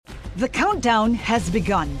The countdown has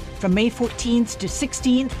begun. From May 14th to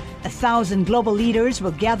 16th, 1,000 global leaders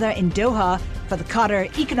will gather in Doha for the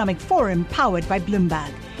Qatar Economic Forum powered by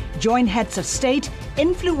Bloomberg. Join heads of state,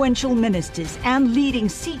 influential ministers, and leading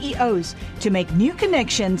CEOs to make new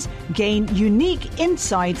connections, gain unique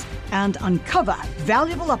insights, and uncover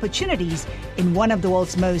valuable opportunities in one of the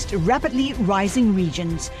world's most rapidly rising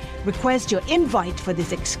regions. Request your invite for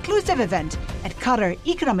this exclusive event at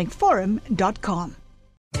QatarEconomicForum.com.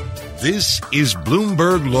 This is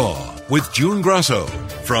Bloomberg Law with June Grosso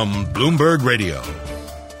from Bloomberg Radio.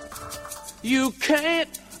 You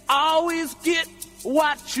can't always get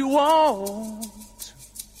what you want.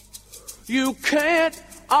 You can't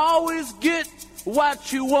always get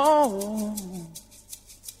what you want.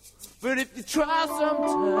 But if you try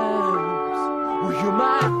sometimes, well, you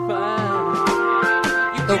might find.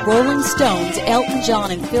 The Rolling Stones, Elton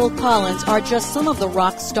John, and Phil Collins are just some of the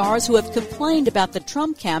rock stars who have complained about the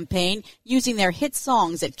Trump campaign using their hit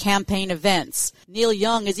songs at campaign events. Neil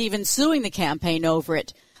Young is even suing the campaign over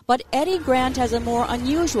it. But Eddie Grant has a more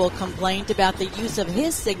unusual complaint about the use of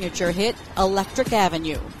his signature hit, Electric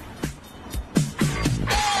Avenue.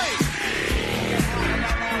 I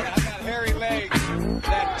got hairy legs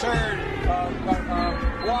that turn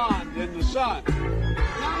blonde in the sun.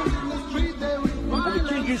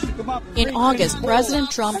 In August,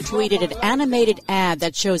 President Trump tweeted an animated ad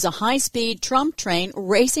that shows a high-speed Trump train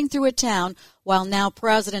racing through a town, while now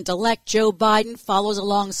President-elect Joe Biden follows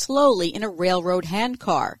along slowly in a railroad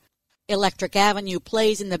handcar. Electric Avenue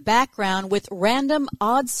plays in the background with random,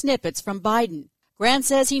 odd snippets from Biden. Grant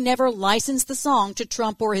says he never licensed the song to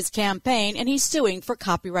Trump or his campaign, and he's suing for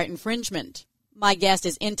copyright infringement. My guest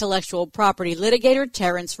is intellectual property litigator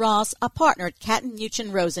Terrence Ross, a partner at Catton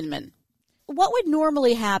Muchin Rosenman. What would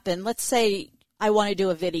normally happen? Let's say I want to do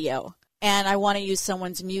a video and I want to use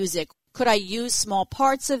someone's music. Could I use small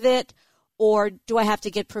parts of it, or do I have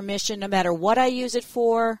to get permission no matter what I use it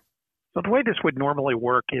for? So the way this would normally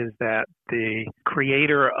work is that the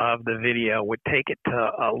creator of the video would take it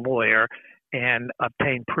to a lawyer and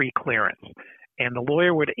obtain pre-clearance. And the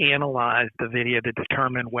lawyer would analyze the video to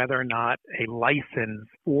determine whether or not a license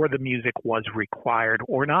for the music was required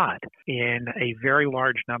or not. In a very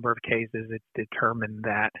large number of cases, it's determined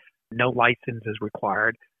that no license is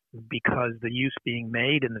required because the use being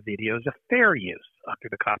made in the video is a fair use under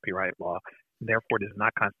the copyright law, and therefore does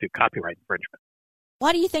not constitute copyright infringement.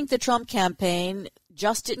 Why do you think the Trump campaign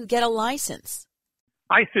just didn't get a license?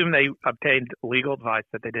 I assume they obtained legal advice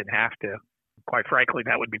that they didn't have to. Quite frankly,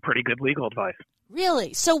 that would be pretty good legal advice.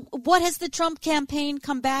 Really? So what has the Trump campaign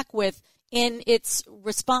come back with in its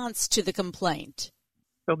response to the complaint?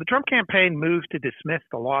 So the Trump campaign moved to dismiss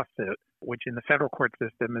the lawsuit, which in the federal court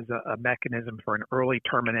system is a mechanism for an early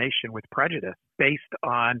termination with prejudice based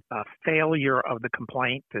on a failure of the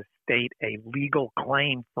complaint to state a legal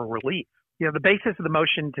claim for relief. You know, the basis of the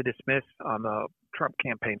motion to dismiss on the Trump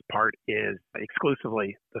campaign's part is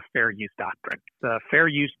exclusively the fair use doctrine. The fair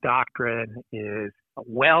use doctrine is a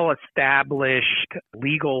well-established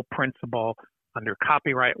legal principle under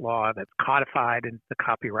copyright law that's codified in the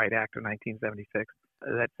Copyright Act of 1976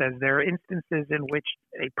 that says there are instances in which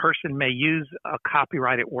a person may use a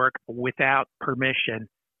copyrighted work without permission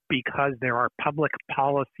because there are public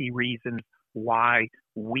policy reasons why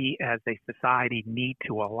we as a society need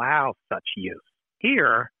to allow such use.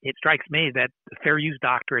 Here, it strikes me that the fair use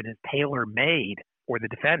doctrine is tailor-made for the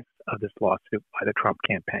defense of this lawsuit by the Trump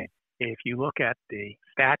campaign. If you look at the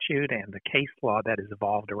statute and the case law that has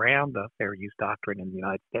evolved around the fair use doctrine in the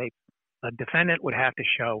United States, a defendant would have to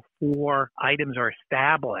show 4 items are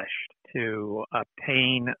established to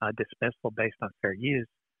obtain a dismissal based on fair use,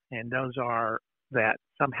 and those are that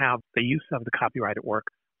somehow the use of the copyrighted work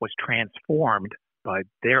was transformed by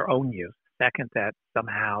their own use. Second, that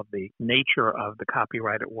somehow the nature of the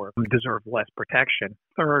copyrighted work deserved less protection.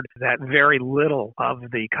 Third, that very little of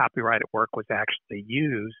the copyrighted work was actually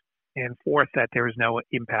used. And fourth, that there is no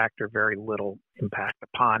impact or very little impact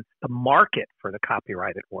upon the market for the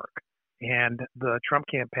copyrighted work. And the Trump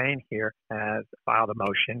campaign here has filed a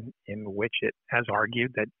motion in which it has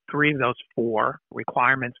argued that 3 of those 4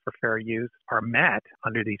 requirements for fair use are met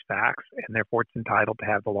under these facts, and therefore it's entitled to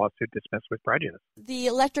have the lawsuit dismissed with prejudice. The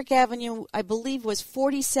Electric Avenue, I believe, was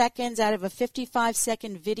 40 seconds out of a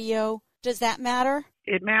 55-second video. Does that matter?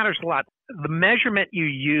 It matters a lot. The measurement you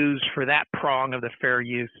use for that prong of the fair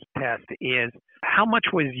use test is how much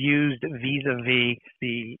was used vis-a-vis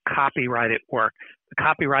the copyrighted work. The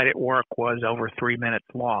copyrighted work was over 3 minutes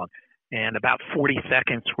long, and about 40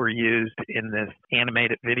 seconds were used in this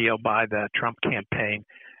animated video by the Trump campaign.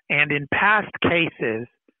 And in past cases,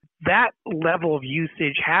 that level of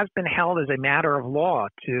usage has been held as a matter of law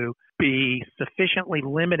to be sufficiently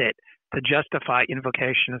limited to justify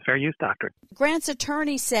invocation of the fair use doctrine. Grant's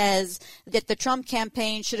attorney says that the Trump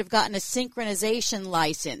campaign should have gotten a synchronization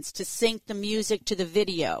license to sync the music to the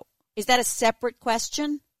video. Is that a separate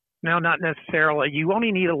question? No, not necessarily. You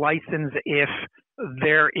only need a license if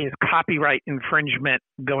there is copyright infringement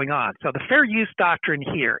going on. So the fair use doctrine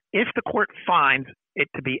here, if the court finds it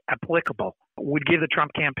to be applicable, would give the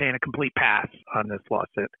Trump campaign a complete pass on this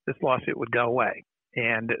lawsuit. This lawsuit would go away.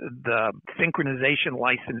 And the synchronization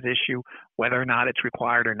license issue, whether or not it's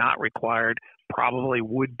required or not required, probably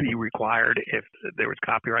would be required if there was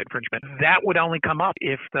copyright infringement. That would only come up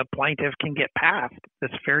if the plaintiff can get past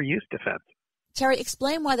this fair use defense. Terry,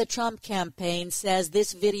 explain why the Trump campaign says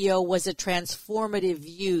this video was a transformative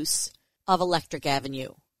use of Electric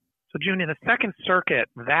Avenue. So, June, in the Second Circuit,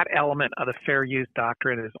 that element of the fair use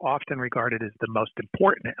doctrine is often regarded as the most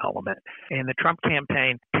important element. And the Trump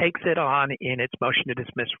campaign takes it on in its motion to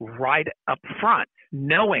dismiss right up front,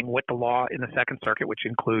 knowing what the law in the Second Circuit, which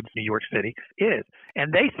includes New York City, is.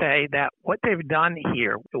 And they say that what they've done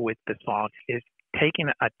here with the song is taken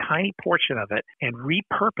a tiny portion of it and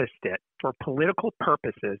repurposed it for political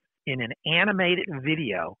purposes in an animated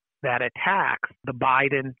video that attacks the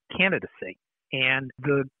Biden candidacy. And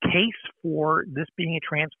the case for this being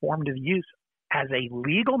a transformative use as a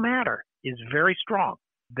legal matter is very strong.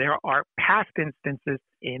 There are past instances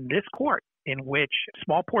in this court in which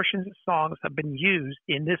small portions of songs have been used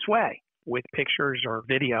in this way with pictures or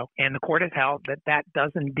video, and the court has held that that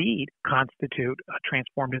does indeed constitute a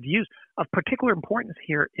transformative use. Of particular importance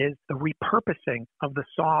here is the repurposing of the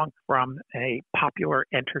song from a popular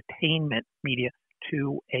entertainment media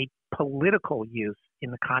to a political use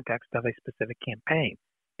in the context of a specific campaign.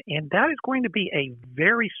 And that is going to be a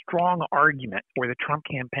very strong argument for the Trump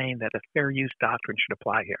campaign that the fair use doctrine should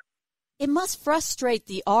apply here. It must frustrate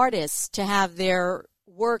the artists to have their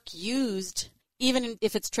work used, even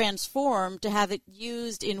if it's transformed, to have it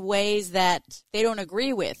used in ways that they don't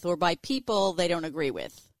agree with or by people they don't agree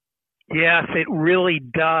with. Yes, it really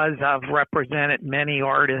does. I've represented many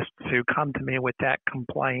artists who come to me with that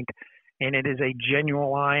complaint, and it is a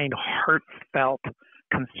genuine, heartfelt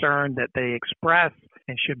concern that they express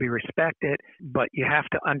and should be respected. But you have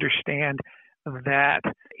to understand that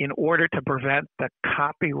in order to prevent the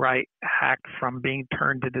Copyright Act from being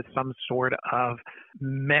turned into some sort of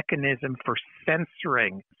mechanism for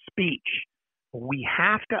censoring speech, we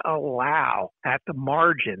have to allow at the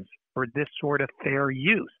margins for this sort of fair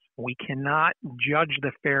use. We cannot judge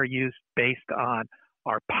the fair use based on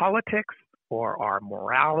our politics or our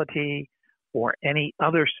morality or any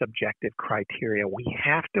other subjective criteria. We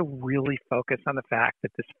have to really focus on the fact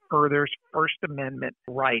that this furthers First Amendment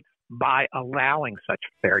rights by allowing such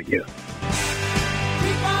fair use. Keep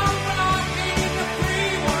on rocking the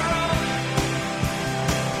free world.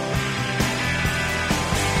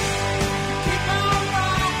 Keep on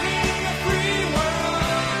rocking the free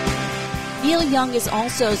world. Neil Young is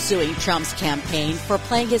also suing Trump's campaign for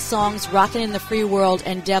playing his songs Rockin' in the Free World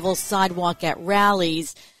and Devil's Sidewalk at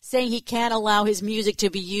rallies, saying he can't allow his music to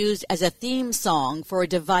be used as a theme song for a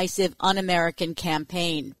divisive, un-American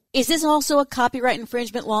campaign. Is this also a copyright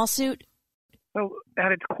infringement lawsuit? So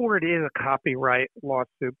at its core, it is a copyright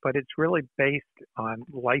lawsuit, but it's really based on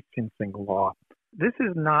licensing law. This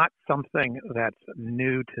is not something that's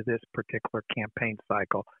new to this particular campaign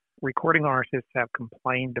cycle. Recording artists have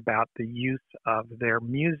complained about the use of their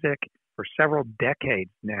music for several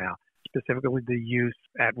decades now, specifically the use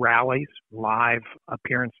at rallies, live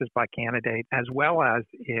appearances by candidates, as well as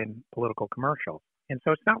in political commercials. And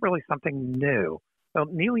so it's not really something new. So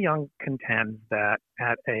Neil Young contends that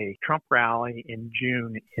at a Trump rally in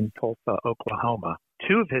June in Tulsa, Oklahoma,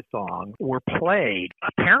 two of his songs were played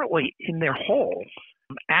apparently in their whole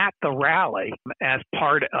at the rally as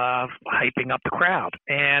part of hyping up the crowd,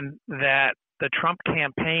 and that the Trump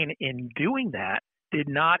campaign in doing that did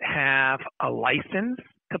not have a license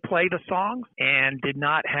to play the songs and did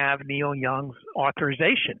not have Neil Young's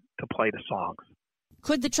authorization to play the songs.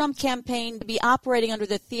 Could the Trump campaign be operating under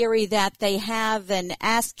the theory that they have an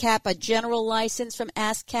ASCAP, a general license from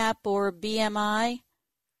ASCAP or BMI?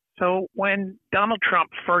 So when Donald Trump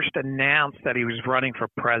first announced that he was running for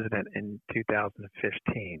president in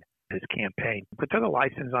 2015, his campaign put the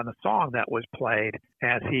license on the song that was played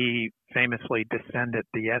as he famously descended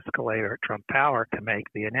the escalator at Trump Tower to make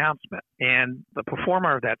the announcement. And the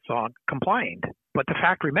performer of that song complained. But the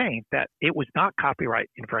fact remained that it was not copyright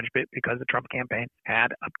infringement because the Trump campaign had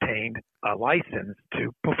obtained a license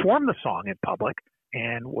to perform the song in public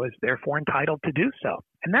and was therefore entitled to do so.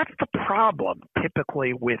 And that's the problem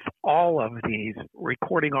typically with all of these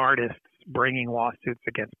recording artists bringing lawsuits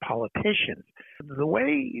against politicians. The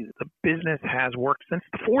way the business has worked since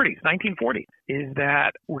the 1940s, is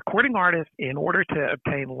that recording artists, in order to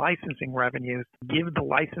obtain licensing revenues, give the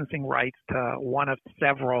licensing rights to one of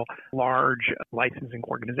several large licensing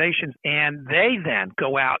organizations, and they then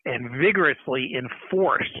go out and vigorously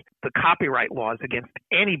enforce the copyright laws against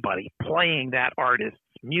anybody playing that artist's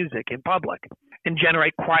music in public and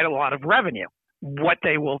generate quite a lot of revenue. What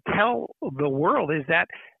they will tell the world is that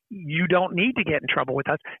you don't need to get in trouble with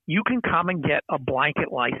us. You can come and get a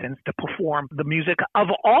blanket license to perform the music of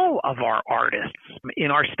all of our artists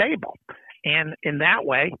in our stable, and in that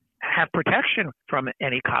way have protection from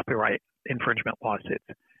any copyright infringement lawsuits.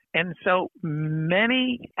 And so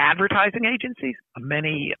many advertising agencies,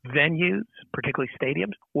 many venues, particularly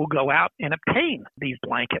stadiums, will go out and obtain these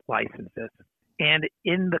blanket licenses. And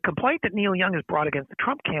in the complaint that Neil Young has brought against the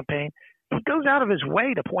Trump campaign, he goes out of his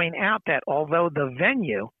way to point out that although the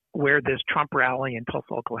venue where this Trump rally in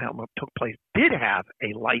Tulsa, Oklahoma took place did have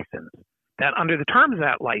a license, that under the terms of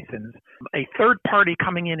that license, a third party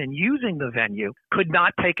coming in and using the venue could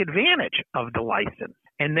not take advantage of the license.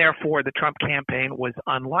 And therefore, the Trump campaign was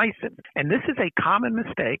unlicensed. And this is a common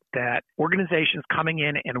mistake that organizations coming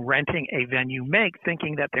in and renting a venue make,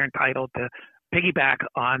 thinking that they're entitled to piggyback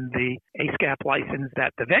on the ASCAP license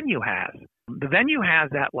that the venue has. The venue has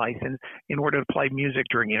that license in order to play music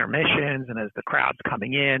during intermissions and as the crowd's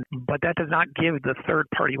coming in, but that does not give the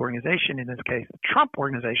third-party organization, in this case, the Trump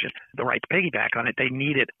organization, the right to piggyback on it. They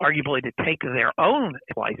need it, arguably, to take their own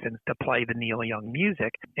license to play the Neil Young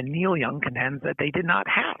music, and Neil Young contends that they did not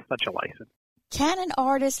have such a license. Can an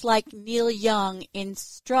artist like Neil Young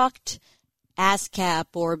instruct ASCAP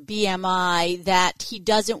or BMI that he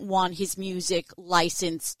doesn't want his music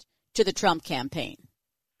licensed to the Trump campaign?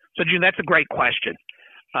 So, June, that's a great question,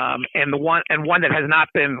 and one that has not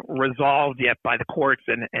been resolved yet by the courts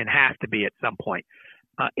and has to be at some point.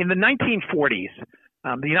 In the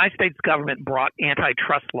 1940s, the United States government brought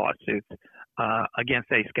antitrust lawsuits against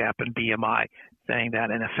ASCAP and BMI, saying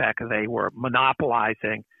that in effect they were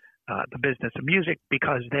monopolizing the business of music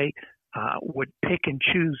because they would pick and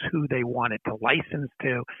choose who they wanted to license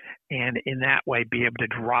to, and in that way be able to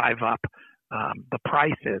drive up the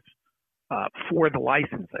prices for the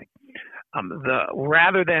licensing.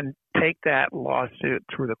 Rather than take that lawsuit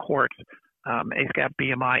through the courts, ASCAP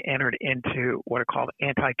BMI entered into what are called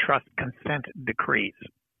antitrust consent decrees.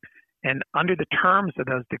 And under the terms of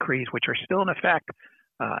those decrees, which are still in effect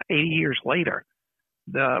 80 years later,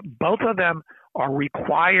 both of them are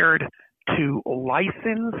required to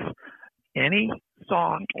license any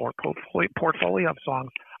song or portfolio of songs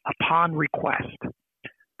upon request.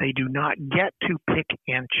 They do not get to pick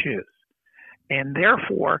and choose. And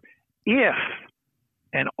therefore, if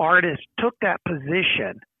an artist took that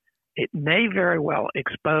position, it may very well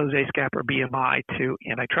expose ASCAP or BMI to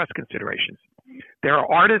antitrust considerations. There are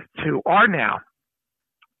artists who are now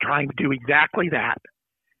trying to do exactly that,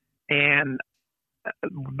 and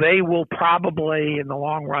they will probably, in the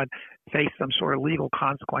long run, face some sort of legal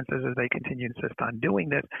consequences as they continue to insist on doing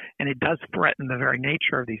this, and it does threaten the very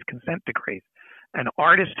nature of these consent decrees. An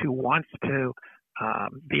artist who wants to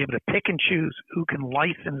be able to pick and choose who can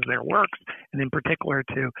license their works, and in particular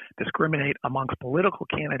to discriminate amongst political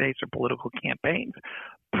candidates or political campaigns,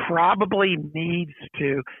 probably needs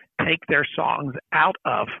to take their songs out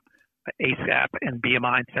of ASCAP and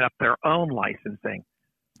BMI and set up their own licensing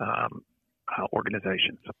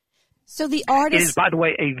organizations. So the artist... It is, by the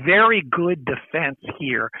way, a very good defense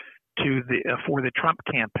here to for the Trump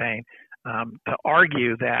campaign to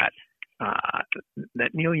argue that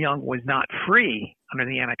Neil Young was not free under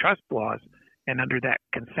the antitrust laws and under that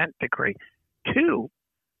consent decree to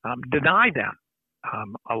deny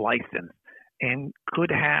them a license, and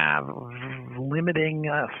could have limiting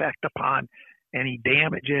effect upon any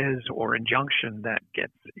damages or injunction that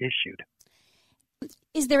gets issued.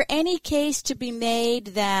 Is there any case to be made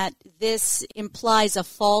that this implies a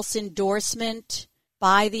false endorsement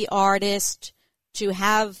by the artist to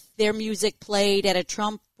have their music played at a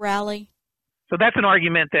Trump rally? So that's an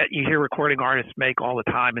argument that you hear recording artists make all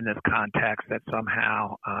the time in this context, that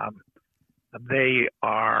somehow they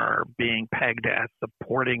are being pegged as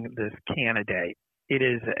supporting this candidate. It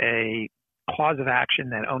is a cause of action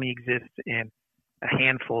that only exists in a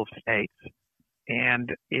handful of states, and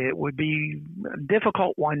it would be a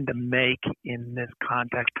difficult one to make in this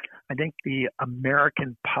context. I think the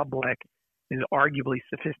American public is arguably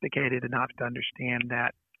sophisticated enough to understand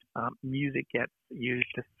that music gets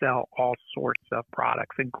used to sell all sorts of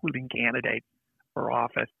products, including candidates for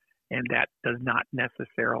office. and that does not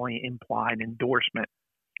necessarily imply an endorsement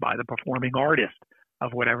by the performing artist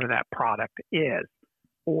of whatever that product is,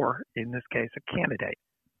 or in this case, a candidate.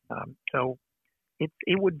 So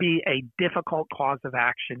it would be a difficult cause of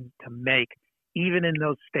action to make, even in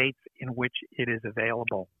those states in which it is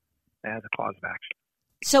available as a cause of action.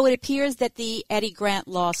 So it appears that the Eddie Grant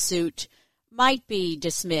lawsuit might be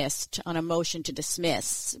dismissed on a motion to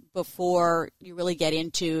dismiss before you really get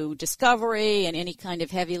into discovery and any kind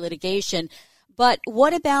of heavy litigation. But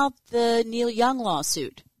what about the Neil Young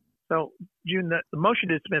lawsuit? So, June, the motion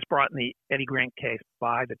to dismiss brought in the Eddie Grant case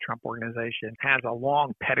by the Trump Organization has a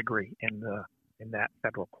long pedigree in that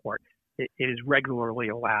federal court. It is regularly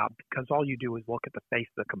allowed because all you do is look at the face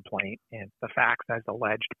of the complaint and the facts as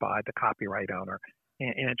alleged by the copyright owner.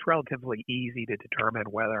 And it's relatively easy to determine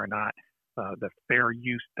whether or not the fair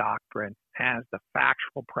use doctrine has the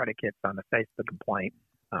factual predicates on the face of the complaint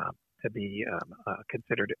to be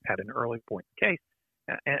considered at an early point in the case.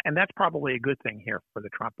 And that's probably a good thing here for the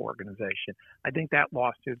Trump Organization. I think that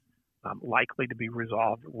lawsuit likely to be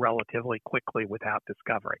resolved relatively quickly without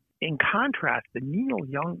discovery. In contrast, the Neil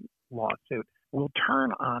Young lawsuit will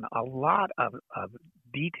turn on a lot of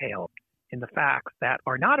details in the facts that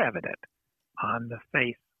are not evident on the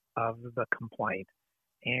face of the complaint,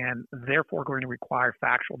 and therefore going to require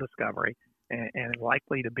factual discovery and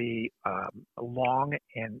likely to be long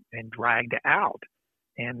and dragged out,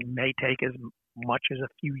 and may take as much as a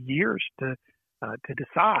few years to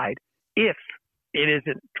decide if it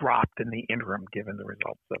isn't dropped in the interim given the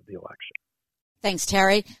results of the election. Thanks,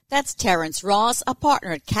 Terry. That's Terrence Ross, a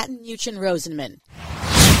partner at Catton Muchin Rosenman.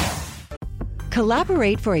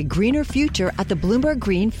 Collaborate for a greener future at the Bloomberg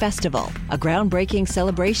Green Festival, a groundbreaking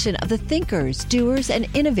celebration of the thinkers, doers, and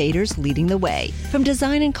innovators leading the way. From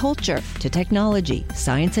design and culture to technology,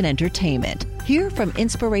 science, and entertainment. Hear from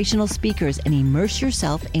inspirational speakers and immerse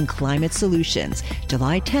yourself in climate solutions.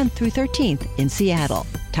 July 10th through 13th in Seattle.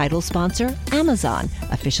 Title sponsor, Amazon.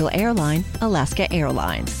 Official airline, Alaska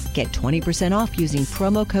Airlines. Get 20% off using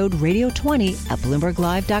promo code Radio20 at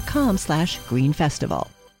BloombergLive.com/greenfestival.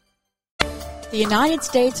 The United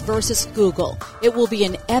States versus Google. It will be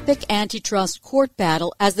an epic antitrust court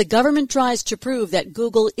battle as the government tries to prove that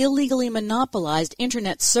Google illegally monopolized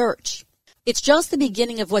Internet search. It's just the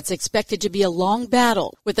beginning of what's expected to be a long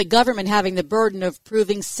battle, with the government having the burden of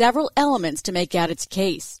proving several elements to make out its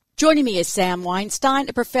case. Joining me is Sam Weinstein,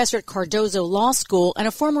 a professor at Cardozo Law School and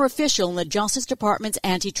a former official in the Justice Department's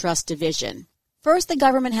Antitrust Division. First, the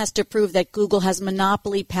government has to prove that Google has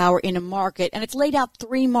monopoly power in a market, and it's laid out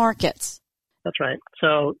 3 markets. That's right.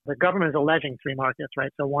 So the government is alleging 3 markets,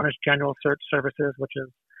 right? So one is general search services, which is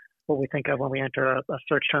what we think of when we enter a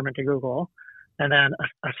search term into Google. And then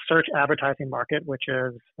a search advertising market, which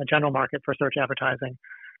is a general market for search advertising.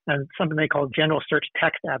 And something they call general search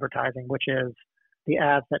text advertising, which is the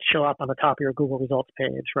ads that show up on the top of your Google results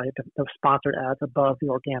page, right? The sponsored ads above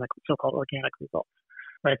the so-called organic results,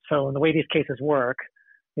 right? So the way these cases work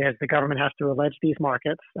is the government has to allege these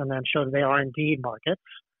markets and then show that they are indeed markets,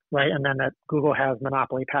 right? And then that Google has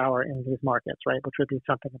monopoly power in these markets, right? Which would be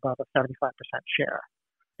something above a 75% share.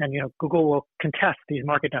 And, Google will contest these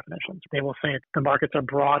market definitions. They will say the markets are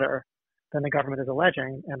broader than the government is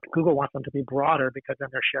alleging, and Google wants them to be broader because then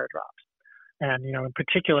their share drops. And, in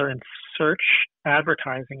particular in search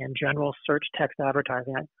advertising and general search text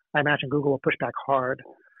advertising, I imagine Google will push back hard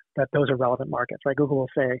that those are relevant markets, right? Google will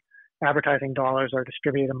say advertising dollars are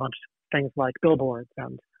distributed amongst things like billboards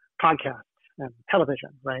and podcasts and television,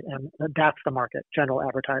 right? And that's the market, general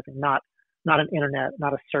advertising, not an internet,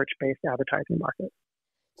 not a search-based advertising market.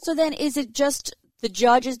 So then is it just the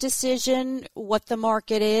judge's decision what the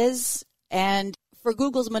market is? And for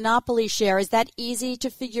Google's monopoly share, is that easy to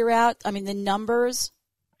figure out? I mean, the numbers?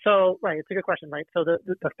 So, right, it's a good question, right? So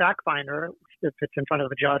the fact finder, if it's in front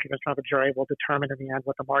of a judge or in front of a jury, will determine in the end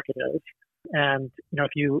what the market is. And,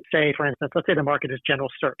 if you say, for instance, let's say the market is general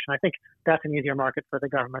search, and I think that's an easier market for the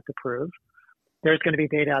government to prove. There's going to be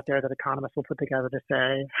data out there that economists will put together to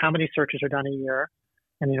say how many searches are done a year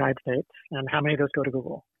in the United States and how many of those go to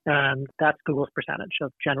Google. And that's Google's percentage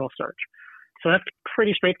of general search. So that's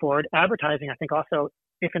pretty straightforward. Advertising, I think also,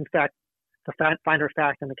 if in fact the finder of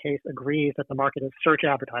fact in the case agrees that the market is search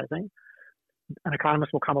advertising, an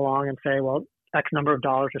economist will come along and say, well, X number of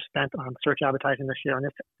dollars are spent on search advertising this year, and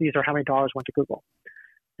these are how many dollars went to Google.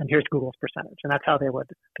 And here's Google's percentage. And that's how they would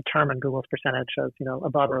determine Google's percentage as,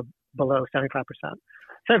 above or below 75%.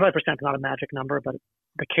 75% is not a magic number, but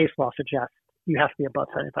the case law suggests you have to be above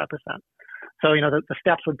 75%. So, the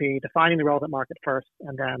steps would be defining the relevant market first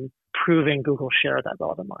and then proving Google's share of that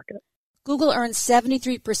relevant market. Google earns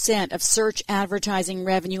 73% of search advertising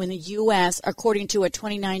revenue in the U.S., according to a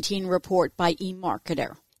 2019 report by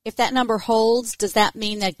eMarketer. If that number holds, does that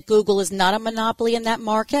mean that Google is not a monopoly in that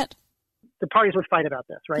market? The parties would fight about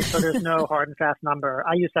this, right? So there's no hard and fast number.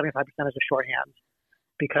 I use 75% as a shorthand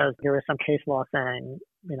because there is some case law saying,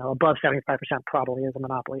 above 75% probably is a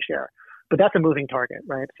monopoly share. But that's a moving target,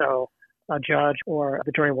 right? So a judge or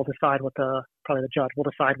the jury will decide probably the judge will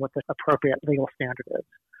decide what the appropriate legal standard is.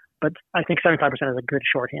 But I think 75% is a good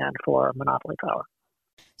shorthand for monopoly power.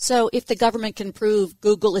 So if the government can prove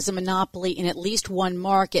Google is a monopoly in at least one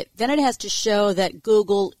market, then it has to show that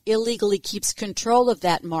Google illegally keeps control of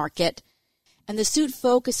that market. And the suit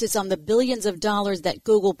focuses on the billions of dollars that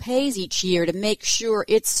Google pays each year to make sure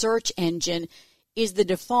its search engine is the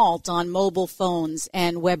default on mobile phones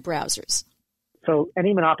and web browsers. So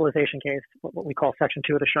any monopolization case, what we call Section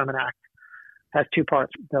 2 of the Sherman Act, has two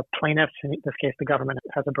parts. The plaintiffs, in this case the government,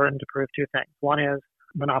 has a burden to prove two things. One is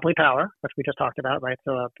monopoly power, which we just talked about, right?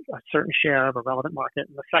 So a certain share of a relevant market.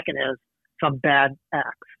 And the second is some bad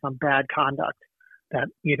acts, some bad conduct that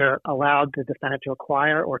either allowed the defendant to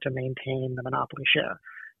acquire or to maintain the monopoly share.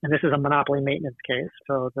 And this is a monopoly maintenance case.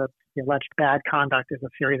 So the alleged bad conduct is a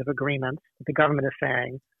series of agreements that the government is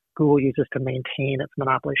saying Google uses to maintain its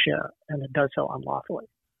monopoly share, and it does so unlawfully.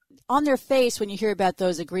 On their face, when you hear about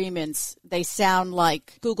those agreements, they sound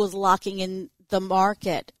like Google's locking in the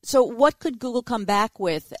market. So what could Google come back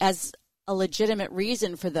with as a legitimate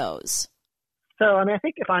reason for those? So, I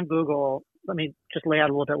think if I'm Google, let me just lay out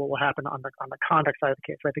a little bit what will happen on the conduct side of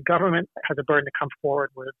the case, right? The government has a burden to come forward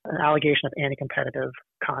with an allegation of anti-competitive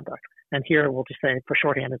conduct. And here we'll just say, for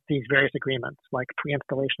shorthand, it's these various agreements, like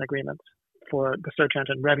pre-installation agreements for the search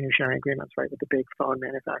engine, revenue sharing agreements, right, with the big phone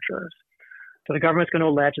manufacturers. So the government's going to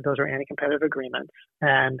allege that those are anti-competitive agreements,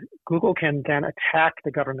 and Google can then attack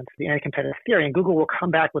the anti-competitive theory, and Google will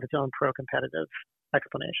come back with its own pro-competitive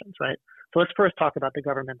explanations, right? So let's first talk about the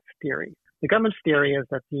government's theory. The government's theory is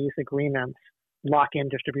that these agreements lock in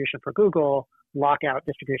distribution for Google, lock out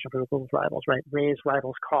distribution for Google's rivals, right? Raise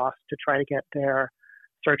rivals' costs to try to get their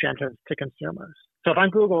search engines to consumers. So if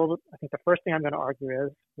I'm Google, I think the first thing I'm going to argue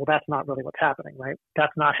is, well, that's not really what's happening, right?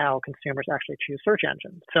 That's not how consumers actually choose search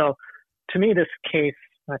engines. So to me, this case,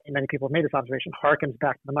 I think many people have made this observation, harkens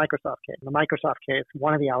back to the Microsoft case. In the Microsoft case,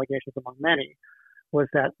 one of the allegations among many was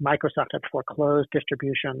that Microsoft had foreclosed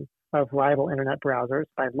distribution of rival internet browsers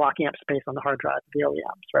by locking up space on the hard drive of the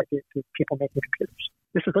OEMs, right? These people making computers.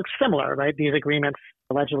 This looks similar, right? These agreements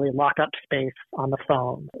allegedly lock up space on the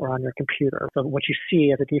phone or on your computer. So what you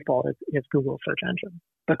see as a default is Google's search engine.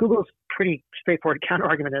 But Google's pretty straightforward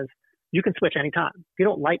counter-argument is you can switch anytime. If you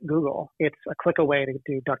don't like Google, it's a click away to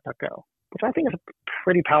do DuckDuckGo, which I think is a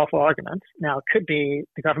pretty powerful argument. Now, it could be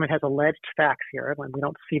the government has alleged facts here when we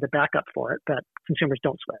don't see the backup for it that consumers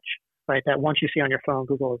don't switch, right? That once you see on your phone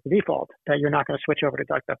Google is the default, that you're not going to switch over to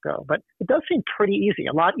DuckDuckGo. But it does seem pretty easy,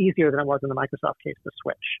 a lot easier than it was in the Microsoft case to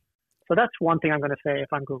switch. So that's one thing I'm going to say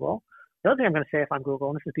if I'm Google. The other thing I'm going to say if I'm Google,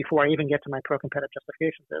 and this is before I even get to my pro-competitive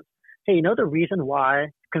justifications, is, hey, the reason why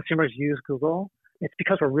consumers use Google? It's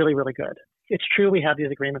because we're really, really good. It's true we have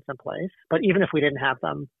these agreements in place, but even if we didn't have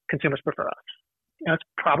them, consumers prefer us. It's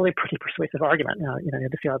probably a pretty persuasive argument. You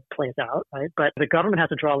have to see how it plays out, right? But the government has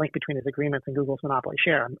to draw a link between these agreements and Google's monopoly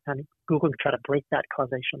share, and Google can try to break that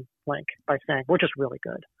causation link by saying, we're just really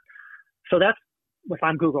good. So if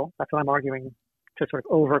I'm Google, that's what I'm arguing to sort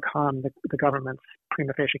of overcome the government's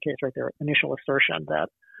prima facie case, right? Their initial assertion that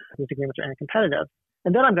these agreements are anti-competitive.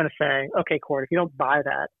 And then I'm going to say, okay, court, if you don't buy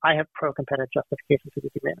that, I have pro-competitive justifications for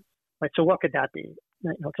these agreements. Right? So what could that be?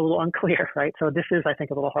 It's a little unclear, right? So this is, I think,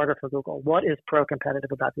 a little harder for Google. What is pro-competitive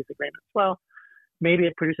about these agreements? Well, maybe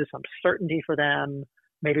it produces some certainty for them.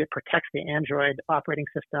 Maybe it protects the Android operating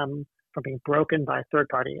system from being broken by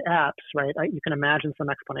third-party apps, right? You can imagine some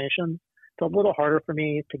explanations. It's a little harder for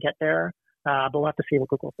me to get there, but we'll have to see what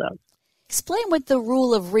Google says. Explain what the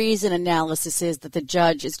rule of reason analysis is that the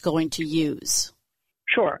judge is going to use.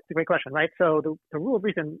 Sure. It's a great question, right? So the rule of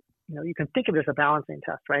reason, you can think of it as a balancing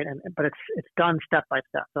test, right? But it's done step by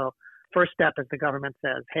step. So first step is the government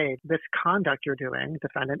says, hey, this conduct you're doing,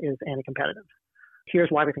 defendant, is anti-competitive. Here's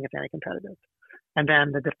why we think it's anti-competitive. And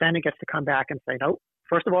then the defendant gets to come back and say, nope,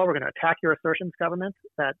 first of all, we're going to attack your assertions, government,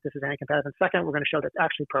 that this is anti-competitive. And second, we're going to show that it's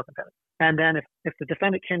actually pro-competitive. And then if the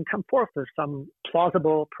defendant can come forth with some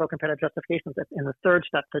plausible pro-competitive justifications, in the third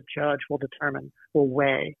step, the judge will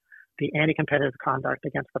weigh the anti-competitive conduct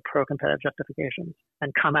against the pro-competitive justifications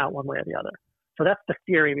and come out one way or the other. So that's the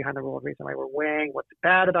theory behind the rule of reason, right? We're weighing what's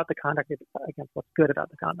bad about the conduct against what's good about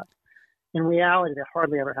the conduct. In reality, that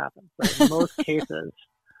hardly ever happens. Right? In most cases,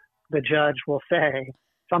 the judge will say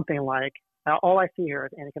something like, All I see here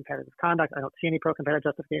is anti-competitive conduct. I don't see any pro-competitive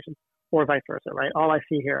justification or vice versa, right? All I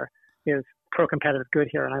see here is pro-competitive good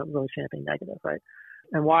here, and I don't really see anything negative, right?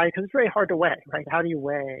 And why? Because it's very hard to weigh, right? How do you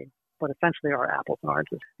weigh what essentially are apples and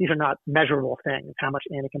oranges? These are not measurable things, how much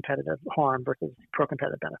anti-competitive harm versus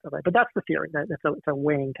pro-competitive benefit, right? But that's the theory, right? It's a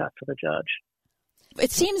weighing test for the judge.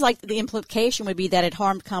 It seems like the implication would be that it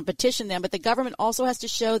harmed competition then, but the government also has to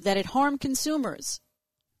show that it harmed consumers.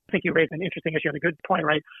 I think you raised an interesting issue and a good point,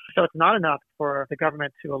 right? So it's not enough for the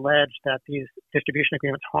government to allege that these distribution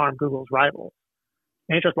agreements harm Google's rivals.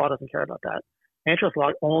 Antitrust law doesn't care about that. Antitrust law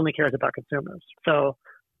only cares about consumers. So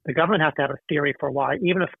the government has to have a theory for why,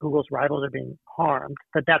 even if Google's rivals are being harmed,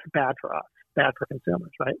 that's bad for us, bad for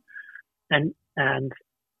consumers, right? And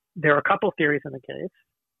there are a couple theories in the case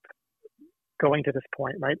going to this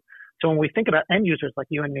point, right? So when we think about end users like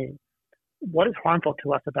you and me, what is harmful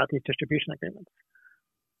to us about these distribution agreements?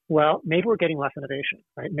 Well, maybe we're getting less innovation,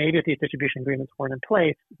 right? Maybe if these distribution agreements weren't in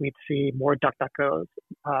place, we'd see more DuckDuckGos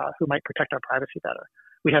who might protect our privacy better.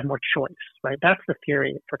 We'd have more choice, right? That's the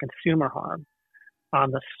theory for consumer harm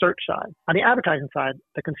on the search side. On the advertising side,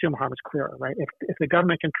 the consumer harm is clearer, right? If the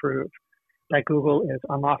government can prove that Google is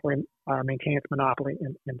unlawfully maintaining its monopoly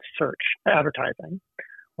in search advertising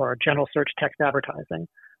or general search text advertising,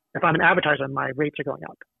 if I'm an advertiser, my rates are going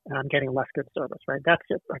up and I'm getting less good service, right? That's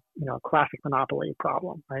just a classic monopoly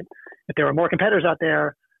problem, right? If there were more competitors out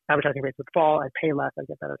there, advertising rates would fall, I'd pay less, I'd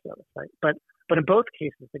get better service, right? But in both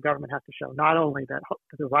cases, the government has to show not only that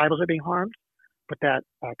the rivals are being harmed, but that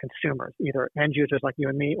consumers, either end users like you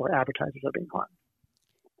and me or advertisers, are being harmed.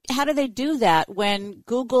 How do they do that when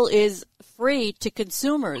Google is free to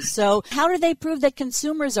consumers? So how do they prove that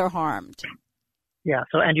consumers are harmed? Yeah,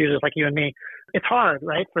 so end users like you and me, it's hard,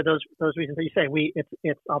 right? For those reasons that you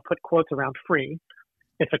say, I'll put quotes around free.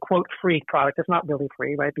 It's a quote free product. It's not really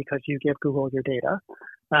free, right? Because you give Google your data,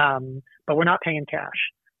 but we're not paying cash,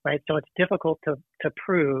 right? So it's difficult to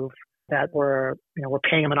prove that we're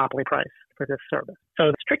paying a monopoly price for this service. So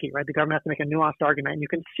it's tricky, right? The government has to make a nuanced argument, and you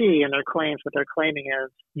can see in their claims what they're claiming is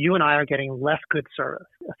you and I are getting less good service,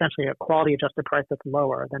 essentially a quality adjusted price that's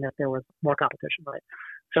lower than if there was more competition, right?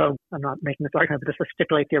 So I'm not making this argument, but just to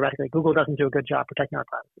stipulate theoretically, Google doesn't do a good job protecting our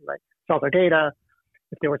privacy, right? Sells our data.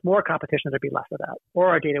 If there was more competition, there'd be less of that. Or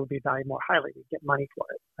our data would be valued more highly. We'd get money for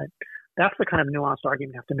it, right? That's the kind of nuanced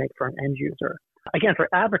argument you have to make for an end user. Again, for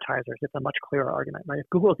advertisers, it's a much clearer argument, right? If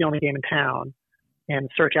Google is the only game in town in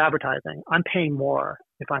search advertising, I'm paying more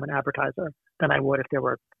if I'm an advertiser than I would if there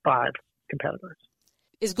were 5 competitors.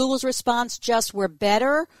 Is Google's response just we're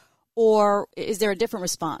better, or is there a different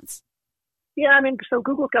response? Yeah, so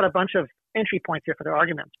Google's got a bunch of entry points here for their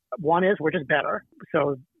arguments. One is we're just better.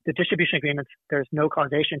 So the distribution agreements, there's no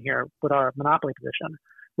causation here with our monopoly position.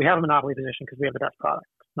 We have a monopoly position because we have the best product.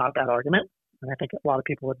 It's not a bad argument. And I think a lot of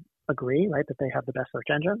people would agree, right, that they have the best search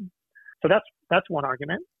engine. So that's one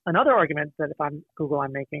argument. Another argument that if I'm Google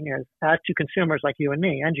I'm making is as to consumers like you and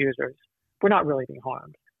me, end users, we're not really being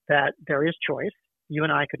harmed. That there is choice. You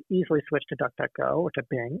and I could easily switch to DuckDuckGo or to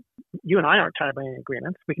Bing. You and I aren't tied by any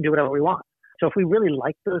agreements. We can do whatever we want. So if we really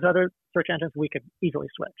like those other search engines, we could easily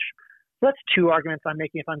switch. So that's 2 arguments I'm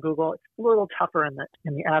making if I'm Google. It's a little tougher in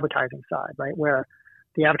the advertising side, right, where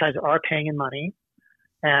the advertisers are paying in money,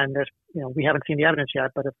 and there's we haven't seen the evidence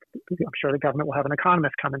yet, but I'm sure the government will have an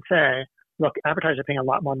economist come and say, look, advertisers are paying a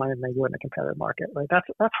lot more money than they would in a competitive market, right?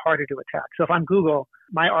 That's harder to attack. So if I'm Google,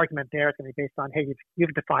 my argument there is going to be based on, hey,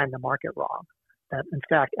 you've defined the market wrong. That in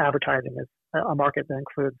fact, advertising is a market that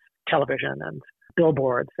includes television and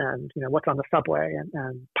billboards and what's on the subway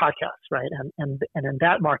and podcasts, right? And in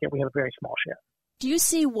that market, we have a very small share. Do you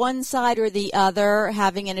see one side or the other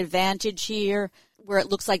having an advantage here where it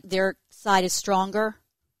looks like their side is stronger?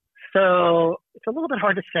 So it's a little bit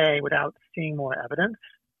hard to say without seeing more evidence.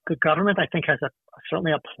 The government, I think, has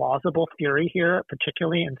certainly a plausible theory here,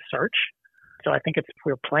 particularly in search. So I think if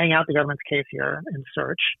we're playing out the government's case here in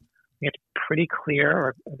search, it's pretty clear,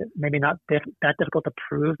 or maybe not that difficult to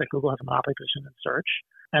prove, that Google has a monopoly position in search.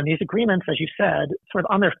 And these agreements, as you said, sort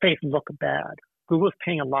of on their face look bad. Google's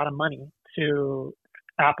paying a lot of money to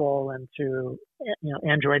Apple and to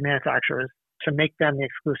Android manufacturers to make them the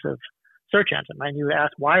exclusive search engine, right? You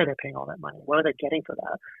ask, why are they paying all that money? What are they getting for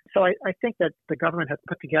that? So I think that the government has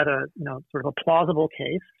put together, sort of a plausible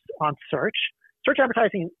case on search. Search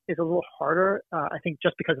advertising is a little harder, I think,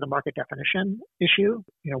 just because of the market definition issue.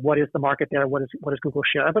 What is the market there? What is Google's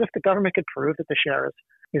share? But if the government could prove that the share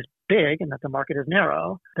is big and that the market is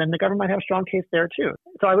narrow, then the government might have a strong case there too.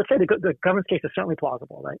 So I would say the government's case is certainly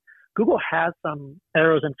plausible, right? Google has some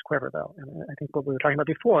arrows in its quiver, though. And I think what we were talking about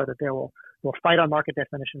before, that they will fight on market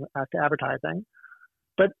definition as to advertising.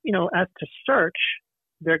 But, as to search,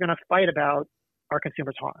 they're going to fight about our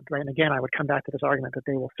consumers harmed, right? And again, I would come back to this argument that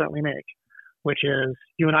they will certainly make, which is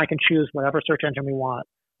you and I can choose whatever search engine we want.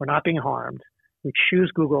 We're not being harmed. We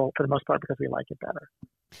choose Google for the most part because we like it better.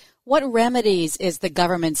 What remedies is the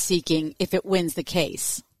government seeking if it wins the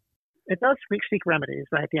case? It does seek remedies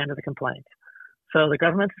right at the end of the complaint. So the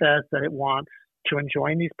government says that it wants to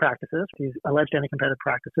enjoin these practices, these alleged anti-competitive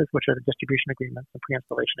practices, which are the distribution agreements, the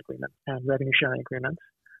pre-installation agreements, and revenue sharing agreements.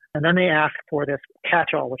 And then they ask for this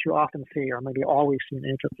catch-all, which you often see, or maybe always see in the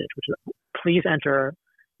interest case, which is please enter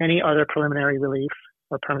any other preliminary relief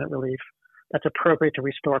or permanent relief that's appropriate to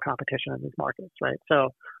restore competition in these markets, right? So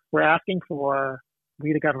we,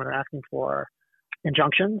 the government, are asking for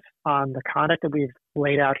injunctions on the conduct that we've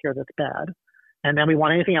laid out here that's bad. And then we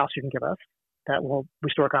want anything else you can give us that will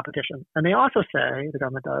restore competition. And they also say, the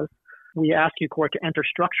government does, we ask you, court, to enter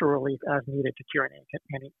structural relief as needed to cure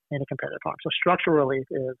any competitive harm. So structural relief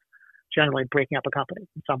is generally breaking up a company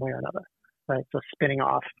in some way or another, right? So spinning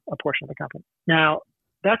off a portion of the company. Now,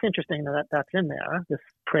 that's interesting that that's in there, this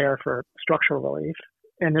prayer for structural relief.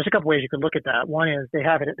 And there's a couple ways you could look at that. One is the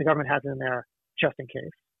government has it in there just in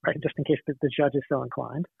case, right? Just in case the judge is so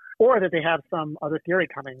inclined. Or that they have some other theory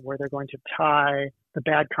coming where they're going to tie the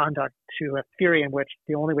bad conduct to a theory in which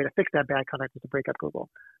the only way to fix that bad conduct is to break up Google.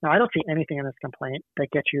 Now, I don't see anything in this complaint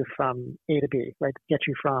that gets you from A to B, right? Gets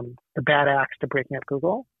you from the bad acts to breaking up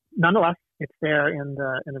Google. Nonetheless, it's there in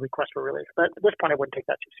the request for relief. But at this point, I wouldn't take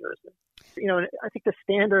that too seriously. I think the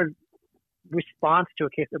standard response to a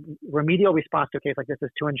case, remedial response to a case like this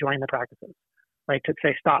is to enjoin the practices, right? To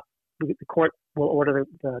say, stop. The court will order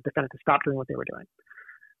the defendant to stop doing what they were doing.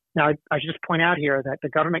 Now, I should just point out here that the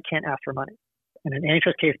government can't ask for money. In an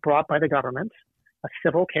antitrust case brought by the government, a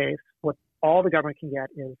civil case, what all the government can get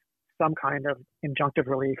is some kind of injunctive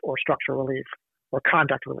relief or structural relief or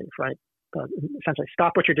conduct relief, right? Essentially,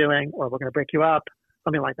 stop what you're doing or we're going to break you up,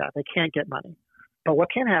 something like that. They can't get money. But what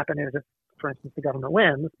can happen is if, for instance, the government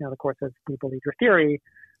wins, the court says, we believe your theory,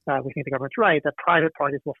 we think the government's right, that private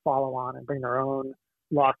parties will follow on and bring their own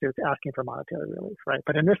lawsuits asking for monetary relief, right?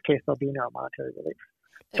 But in this case, there'll be no monetary relief.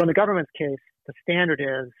 So in the government's case, the standard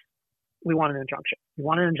is we want an injunction. We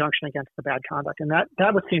want an injunction against the bad conduct. And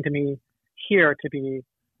that would seem to me here to be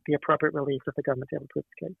the appropriate relief if the government's able to prove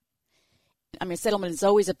the case. I mean, settlement is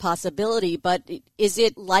always a possibility, but is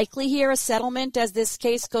it likely here a settlement as this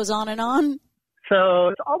case goes on and on? So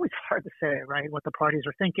it's always hard to say, right, what the parties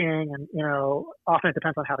are thinking. And, often it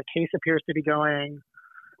depends on how the case appears to be going,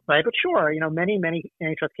 right? But sure, many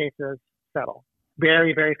antitrust cases settle.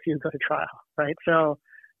 Very, very few go to trial, right? So,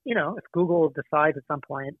 if Google decides at some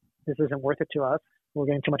point this isn't worth it to us, we're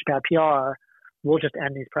getting too much bad PR, we'll just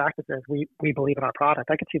end these practices. We believe in our product.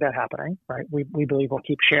 I could see that happening, right? We believe we'll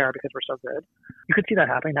keep share because we're so good. You could see that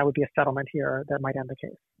happening. That would be a settlement here that might end the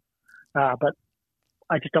case. But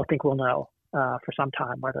I just don't think we'll know for some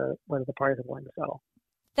time whether the parties are willing to settle.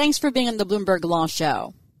 Thanks for being on the Bloomberg Law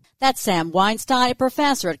Show. That's Sam Weinstein, a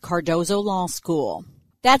professor at Cardozo Law School.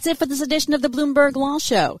 That's it for this edition of the Bloomberg Law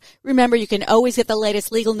Show. Remember, you can always get the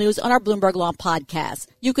latest legal news on our Bloomberg Law podcasts.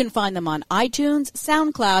 You can find them on iTunes,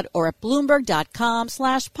 SoundCloud, or at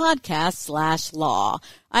Bloomberg.com/podcast/law.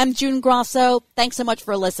 I'm June Grosso. Thanks so much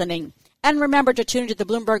for listening. And remember to tune into the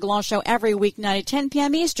Bloomberg Law Show every weeknight at 10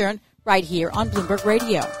 p.m. Eastern, right here on Bloomberg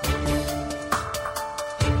Radio.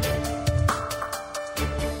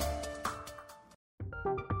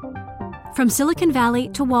 From Silicon Valley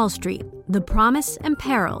to Wall Street, the promise and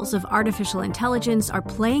perils of artificial intelligence are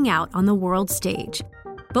playing out on the world stage.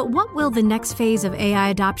 But what will the next phase of AI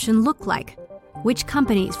adoption look like? Which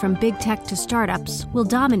companies, from big tech to startups, will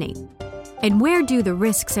dominate? And where do the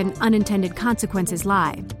risks and unintended consequences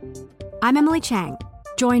lie? I'm Emily Chang.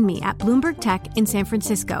 Join me at Bloomberg Tech in San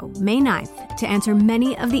Francisco, May 9th, to answer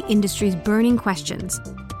many of the industry's burning questions,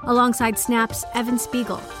 alongside Snap's Evan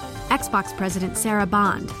Spiegel, Xbox President Sarah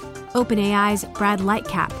Bond, OpenAI's Brad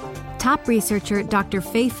Lightcap, top researcher Dr.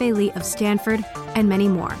 Fei-Fei Li of Stanford, and many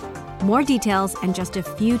more. More details and just a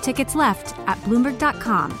few tickets left at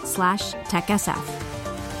Bloomberg.com/TechSF.